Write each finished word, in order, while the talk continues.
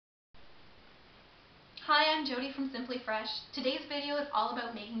Hi, I'm Jodi from Simply Fresh. Today's video is all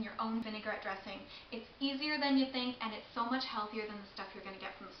about making your own vinaigrette dressing. It's easier than you think and it's so much healthier than the stuff you're going to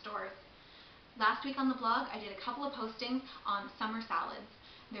get from the stores. Last week on the blog I did a couple of postings on summer salads.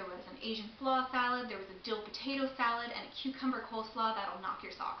 There was an Asian slaw salad, there was a dill potato salad, and a cucumber coleslaw that'll knock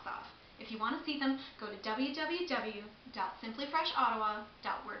your socks off. If you want to see them, go to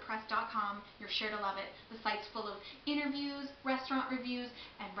www.simplyfreshottawa.wordpress.com. You're sure to love it. The site's full of interviews, restaurant reviews,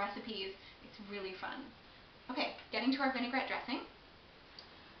 and recipes. It's really fun. Okay, getting to our vinaigrette dressing.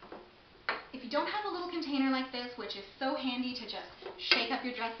 If you don't have a little container like this, which is so handy to just shake up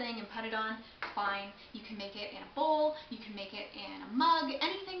your dressing and put it on, fine. You can make it in a bowl, you can make it in a mug,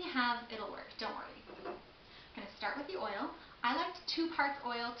 anything you have, it'll work, don't worry. I'm going to start with the oil. I like 2 parts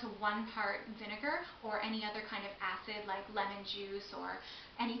oil to 1 part vinegar or any other kind of acid like lemon juice or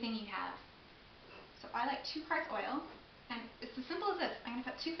anything you have. So I like 2 parts oil, and it's as simple as this. I'm going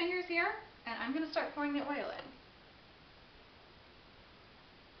to put 2 fingers here and I'm going to start pouring the oil in.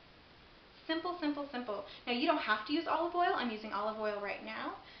 Simple, simple, simple. Now you don't have to use olive oil. I'm using olive oil right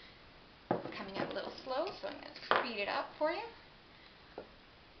now. It's coming out a little slow, so I'm going to speed it up for you.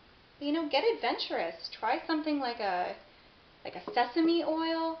 You know, get adventurous. Try something like a sesame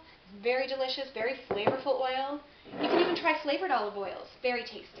oil. It's very delicious, very flavorful oil. You can even try flavored olive oils. Very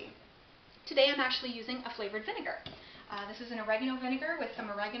tasty. Today I'm actually using a flavored vinegar. This is an oregano vinegar with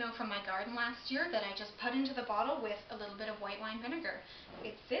some oregano from my garden last year that I just put into the bottle with a little bit of white wine vinegar.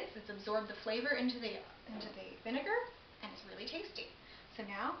 It sits, it's absorbed the flavor into the vinegar, and it's really tasty. So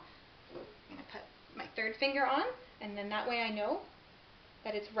now I'm going to put my 3rd finger on, and then that way I know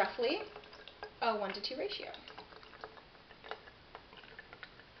that it's roughly a 1-to-2 ratio.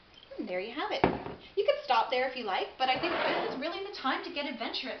 And there you have it. You could stop there if you like, but I think this is really the time to get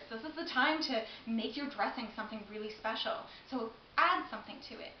adventurous. This is the time to make your dressing something really special. So add something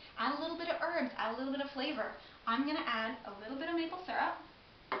to it. Add a little bit of herbs, add a little bit of flavor. I'm going to add a little bit of maple syrup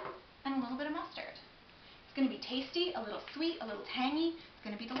and a little bit of mustard. It's going to be tasty, a little sweet, a little tangy. It's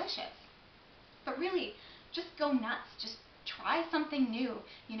going to be delicious. But really, just go nuts. Just try something new.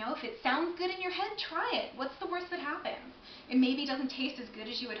 You know, if it sounds good in your head, try it. What's the worst that happens? It maybe doesn't taste as good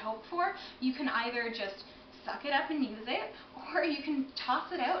as you had hoped for. You can either just suck it up and use it, or you can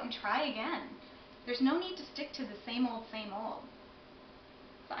toss it out and try again. There's no need to stick to the same old, same old.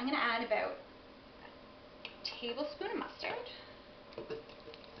 So I'm going to add about a tablespoon of mustard.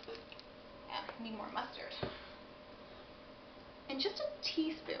 Yeah, I need more mustard. And just a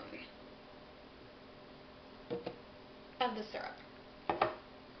teaspoon of the syrup.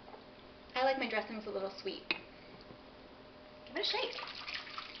 I like my dressings a little sweet. Give it a shake.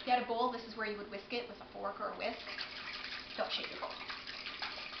 If you had a bowl, this is where you would whisk it with a fork or a whisk. Don't shake your bowl.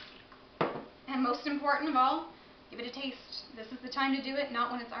 And most important of all, give it a taste. This is the time to do it, not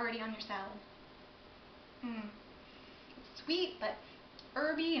when it's already on your salad. It's sweet, but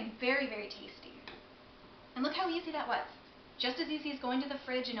herby and very, very tasty. And look how easy that was. Just as easy as going to the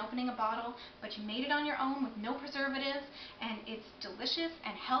fridge and opening a bottle, but you made it on your own with no preservatives, and it's delicious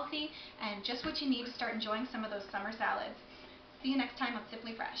and healthy and just what you need to start enjoying some of those summer salads. See you next time on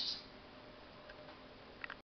Simply Fresh.